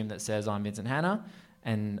costume that says I'm Vincent Hanna,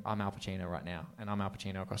 and I'm Al Pacino right now, and I'm Al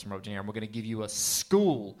Pacino across from Robert De Niro, and we're going to give you a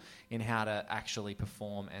school in how to actually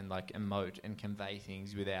perform and like emote and convey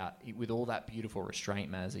things with all that beautiful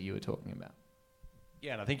restraint, Maz, that you were talking about.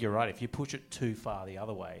 Yeah, and I think you're right. If you push it too far the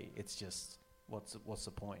other way, it's just what's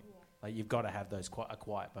the point? Yeah. Like you've got to have a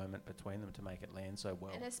quiet moment between them to make it land so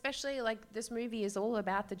well. And especially like this movie is all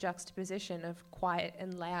about the juxtaposition of quiet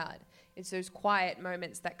and loud. It's those quiet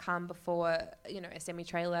moments that come before, a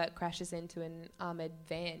semi-trailer crashes into an armoured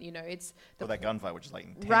van. It's that gunfight, which is like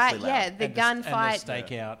intensely right, loud. yeah, the gunfight, and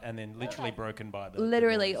the stakeout, and then literally broken by the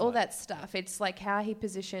literally all that stuff. It's like how he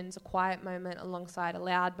positions a quiet moment alongside a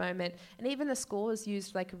loud moment, and even the score is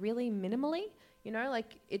used like really minimally.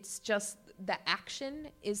 Like it's just the action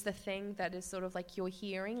is the thing that is sort of like you're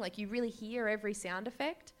hearing, like you really hear every sound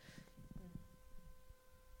effect.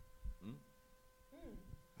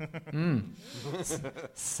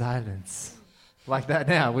 Silence. Like that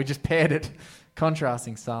now. We just paired it.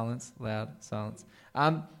 Contrasting silence, loud silence.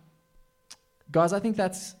 Guys, I think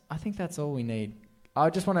that's all we need. I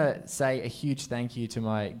just want to say a huge thank you to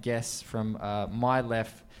my guests from my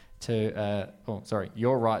left to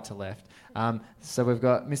your right to left. So we've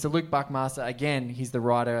got Mr. Luke Buckmaster. Again, he's the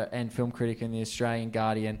writer and film critic in the Australian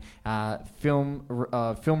Guardian. Film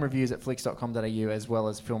reviews at flicks.com.au, as well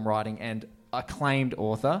as film writing and acclaimed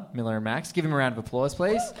author, Miller and Max. Give him a round of applause,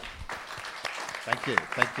 please. Thank you.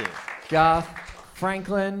 Garth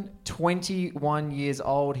Franklin, 21 years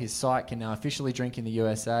old. His site can now officially drink in the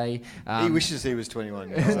USA. He wishes he was 21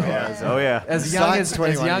 years old. Oh, yeah. As young as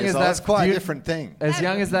that's quite a different thing. As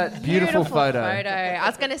young as that beautiful photo. I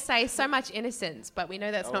was going to say so much innocence, but we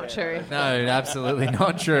know that's not true. No, absolutely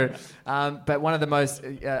not true. But one of the most,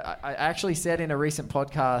 I actually said in a recent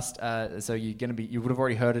podcast, so you would have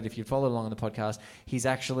already heard it if you followed along on the podcast. He's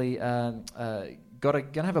actually going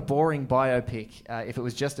to have a boring biopic if it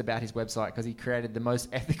was just about his website, because he created the most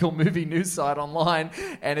ethical movie news site online,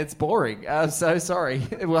 and it's boring. So sorry.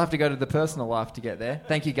 We'll have to go to the personal life to get there.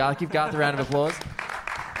 Thank you, Garth. Give Garth a round of applause.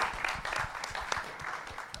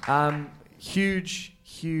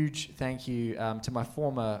 Huge thank you to my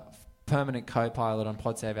former permanent co-pilot on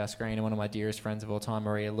Pod Save Our Screen and one of my dearest friends of all time,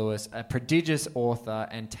 Maria Lewis, a prodigious author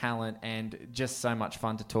and talent, and just so much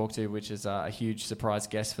fun to talk to, which is a huge surprise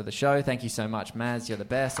guest for the show. Thank you so much, Maz. You're the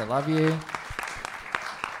best. I love you.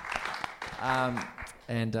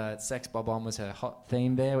 And Sex Bob On was her hot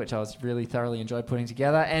theme there, which I was really thoroughly enjoyed putting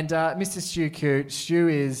together. And Mr. Stu Coote. Stu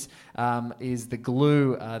is the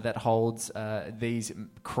glue that holds these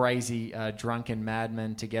crazy drunken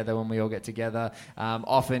madmen together when we all get together,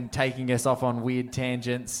 often taking us off on weird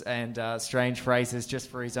tangents and strange phrases just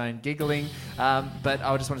for his own giggling. But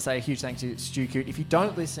I just want to say a huge thanks to Stu Coote. If you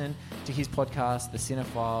don't listen to his podcast, The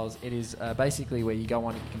Cinephiles, it is basically where you go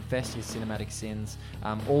on and confess your cinematic sins,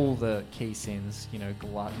 all the key sins,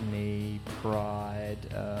 gluttony, pride,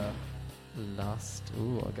 lust.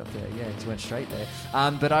 Ooh, I got there. Yeah, it went straight there.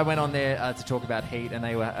 But I went on there to talk about Heat, and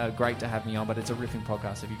they were great to have me on. But it's a riffing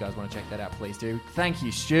podcast, so if you guys want to check that out, please do. Thank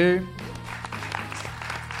you, Stu.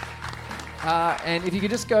 And if you could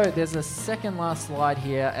just go, there's a second last slide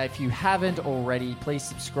here. If you haven't already, please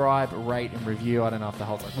subscribe, rate, and review. I don't know if the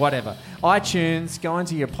whole time, whatever. iTunes, go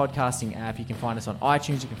into your podcasting app. You can find us on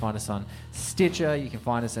iTunes. You can find us on Stitcher. You can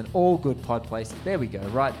find us in all good pod places. There we go,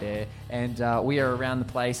 right there. And we are around the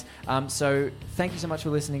place. So thank you so much for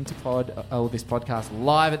listening to this podcast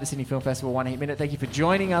live at the Sydney Film Festival 1 Heat Minute. Thank you for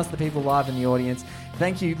joining us, the people live in the audience.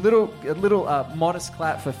 Thank you. A little modest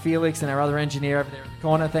clap for Felix and our other engineer over there in the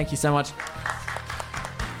corner. Thank you so much.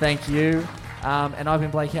 Thank you. And I've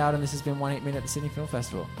been Blake Howard, and this has been 1 Heat Minute at the Sydney Film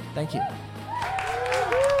Festival. Thank you.